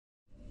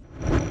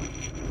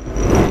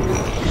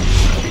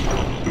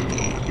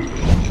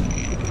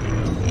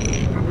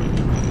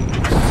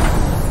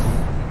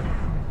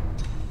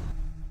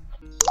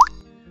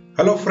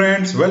Hello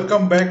friends,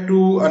 welcome back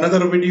to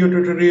another video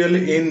tutorial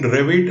in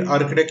Revit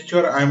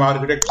architecture. I am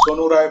architect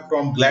Sonu Rai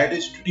from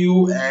Glide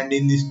Studio, and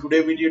in this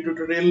today video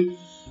tutorial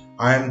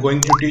I am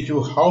going to teach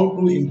you how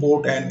to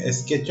import an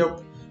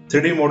Sketchup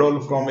 3D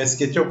model from a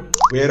Sketchup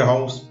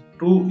warehouse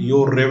to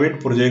your Revit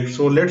project.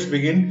 So let's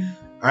begin.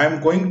 I am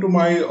going to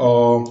my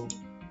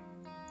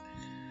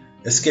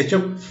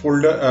Sketchup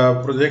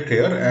folder project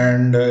here,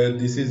 and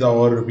this is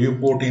our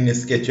viewport in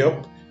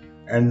Sketchup.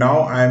 And now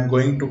I am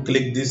going to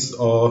click this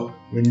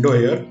window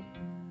here,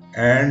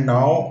 and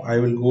now I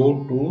will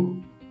go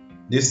to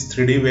this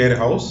 3D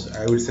warehouse.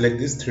 I will select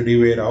this 3D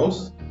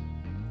warehouse,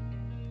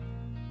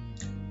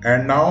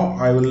 and now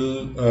I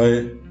will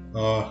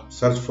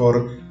search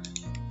for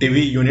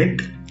TV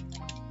unit,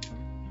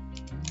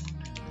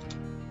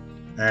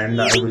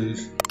 and I will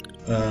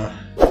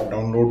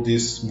download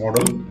this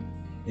model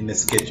in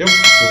SketchUp.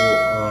 So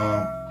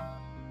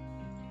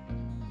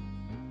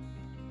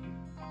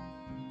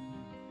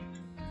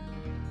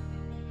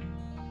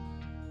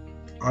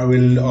I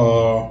will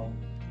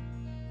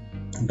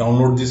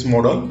download this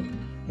modern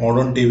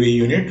TV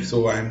unit.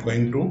 So I am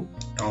going to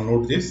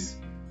download this,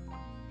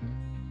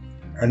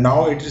 and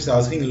now it is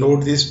asking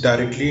load this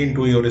directly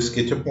into your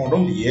SketchUp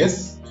model,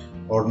 yes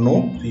or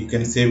no. You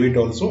can save it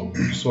also.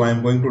 So I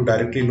am going to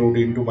directly load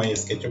into my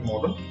SketchUp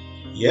model,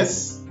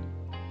 yes.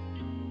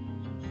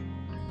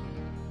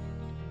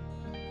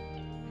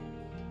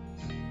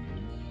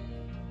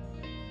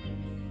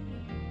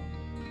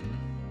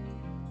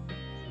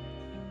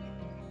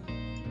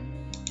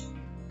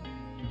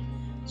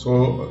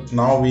 So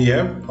now we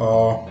have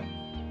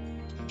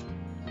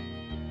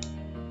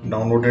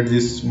downloaded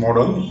this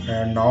model,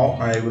 and now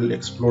I will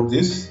explode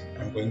this.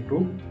 I'm going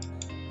to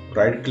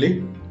right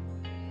click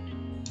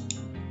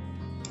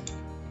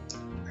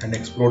and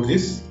explode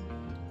this,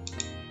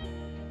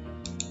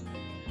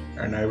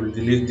 and I will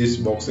delete these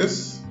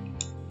boxes.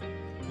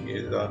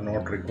 These are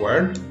not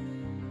required.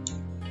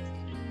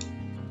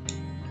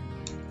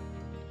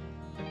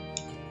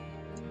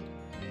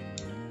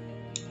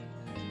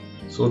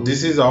 So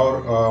this is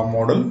our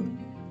model,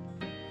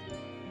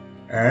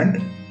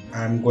 and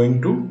I'm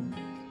going to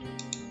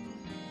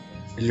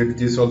delete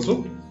this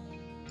also.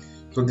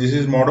 So this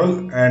is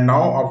model, and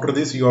now after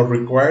this you are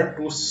required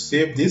to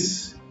save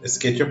this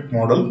SketchUp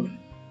model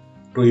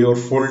to your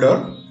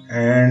folder,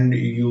 and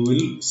you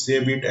will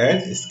save it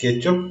as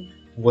SketchUp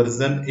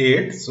version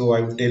 8. So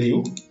I will tell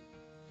you,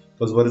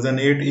 because version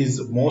 8 is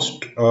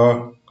most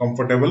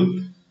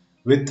comfortable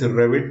with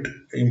Revit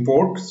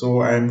import,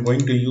 so I am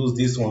going to use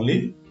this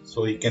only.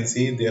 So you can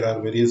see there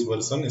are various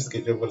versions,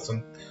 SketchUp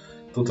version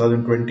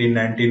 2020,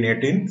 19,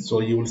 18.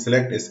 So you will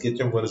select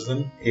SketchUp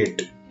version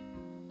 8,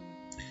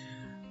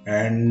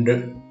 and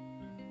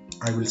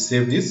I will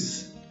save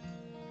this.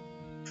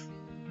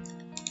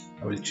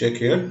 I will check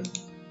here.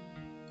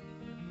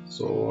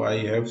 So I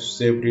have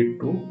saved it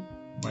to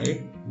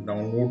my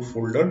download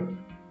folder,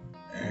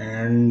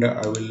 and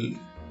I will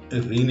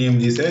rename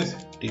this as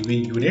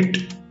TV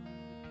unit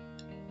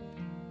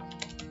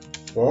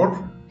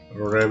for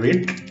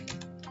Revit,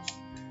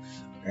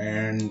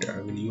 and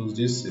I will use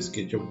this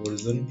SketchUp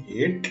version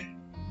 8.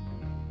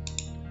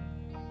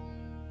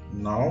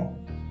 Now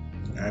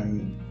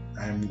I'm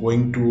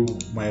going to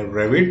my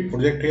Revit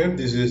project here.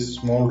 This is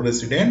small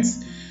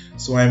residence,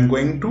 so I'm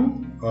going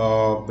to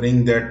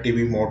bring that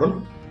TV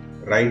model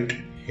right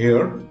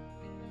here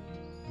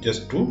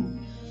just to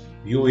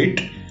view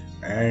it,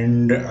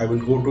 and I will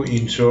go to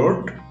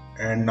insert,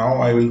 and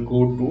now I will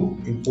go to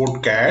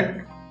import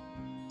CAD,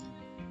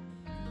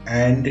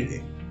 and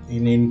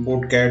in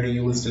import CAD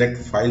you will select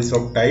files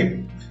of type.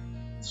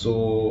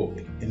 So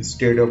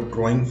instead of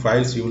drawing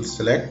files you will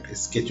select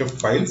SketchUp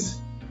files,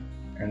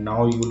 and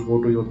now you will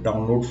go to your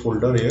download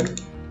folder here,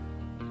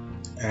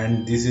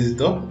 and this is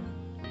the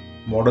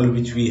model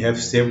which we have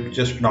saved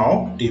just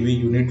now, TV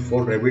unit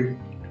for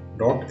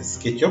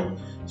Revit.sketchup.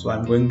 So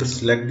I'm going to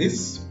select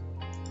this,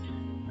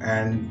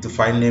 and the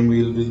file name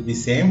will be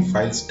same,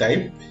 files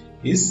type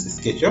is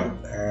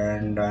SketchUp,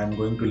 and I'm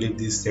going to leave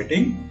this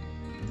setting.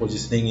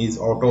 Positioning is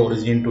auto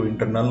origin to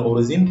internal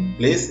origin,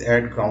 place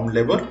at ground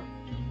level,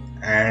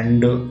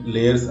 and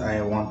layers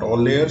I want all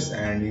layers,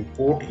 and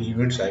import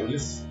units I will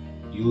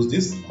use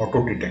this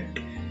auto detect.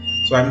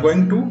 So I'm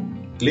going to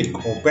click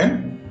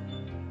open,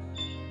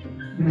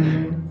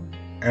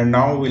 and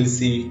now we'll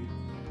see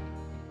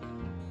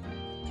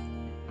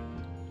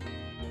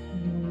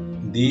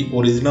the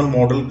original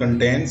model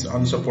contains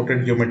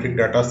unsupported geometric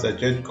data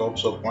such as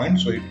curves or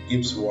points, so it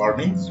gives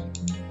warnings,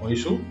 no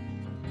issue.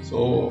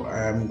 So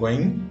I am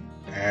going,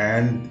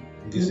 and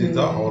this is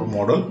our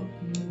model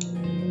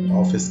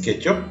of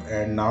SketchUp,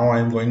 and now I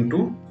am going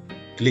to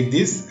click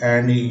this,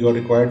 and you are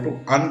required to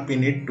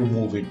unpin it to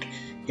move it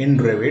in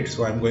Revit.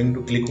 So I am going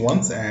to click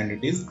once, and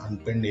it is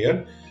unpinned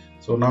here.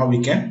 So now we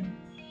can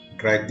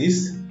drag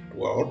this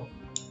to our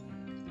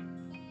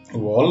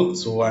wall.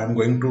 So I am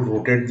going to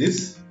rotate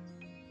this,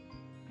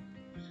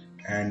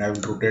 and I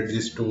will rotate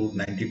this to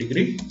 90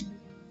 degree.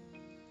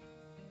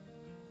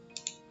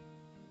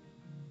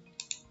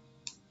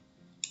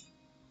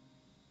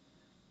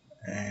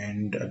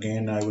 And again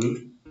will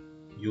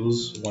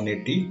use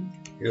 180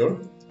 here.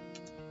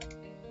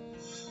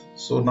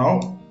 So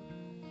now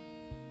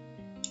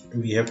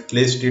we have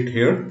placed it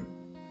here,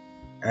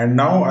 and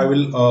now I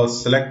will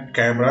select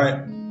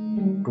camera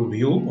to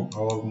view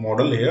our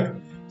model here.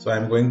 So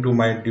I'm going to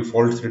my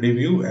default 3D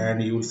view,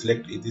 and you will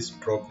select this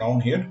drop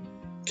down here,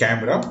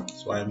 camera.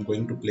 So I'm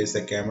going to place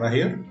a camera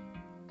here.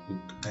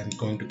 I'm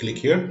going to click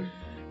here,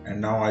 and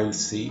now I will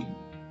see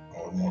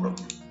our model.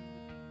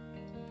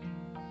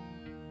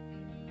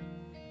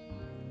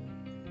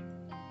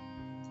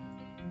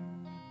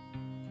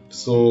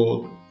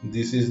 So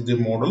this is the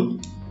model,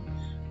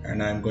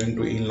 and I'm going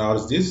to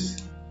enlarge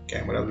this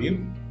camera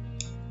view.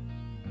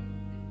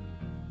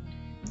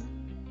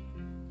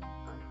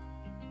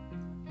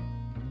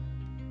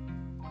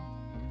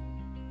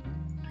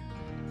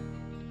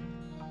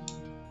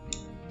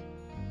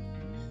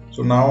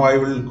 So now I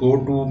will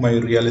go to my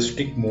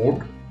realistic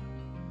mode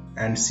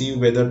and see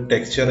whether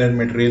texture and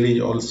material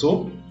is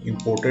also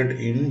imported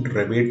in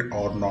Revit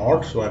or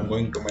not. So I'm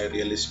going to my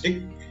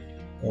realistic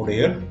mode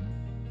here.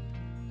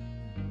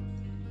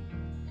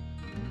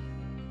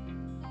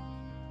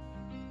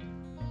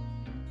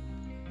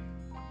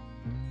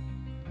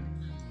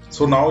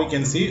 So now we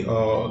can see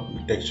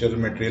texture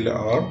and material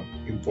are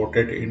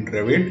imported in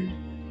Revit.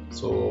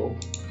 So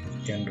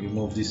we can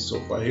remove this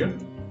sofa here,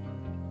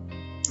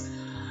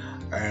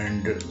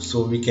 and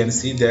so we can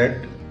see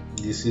that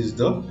this is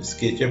the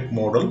Sketchup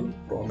model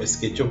from a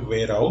Sketchup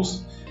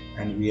warehouse,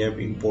 and we have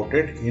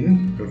imported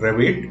in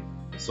Revit.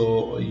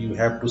 So you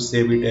have to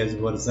save it as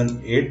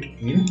version 8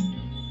 in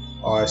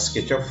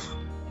Sketchup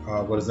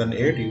version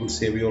 8. You will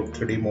save your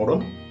 3D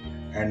model,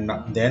 and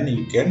then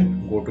you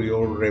can go to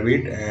your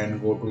Revit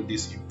and go to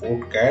this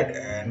import CAD,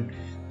 and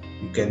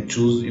you can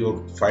choose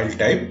your file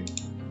type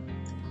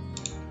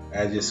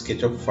as a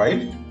Sketchup file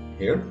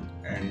here,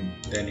 and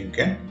then you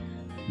can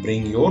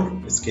bring your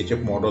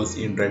Sketchup models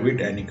in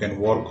Revit, and you can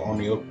work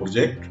on your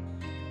project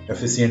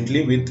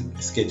efficiently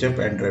with Sketchup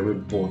and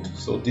Revit both.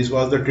 So this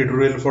was the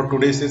tutorial for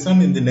today's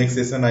session. In the next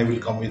session I will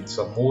come with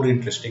some more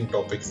interesting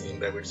topics in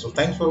Revit. So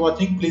thanks for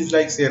watching. Please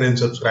like, share and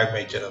subscribe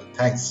my channel.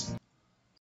 Thanks.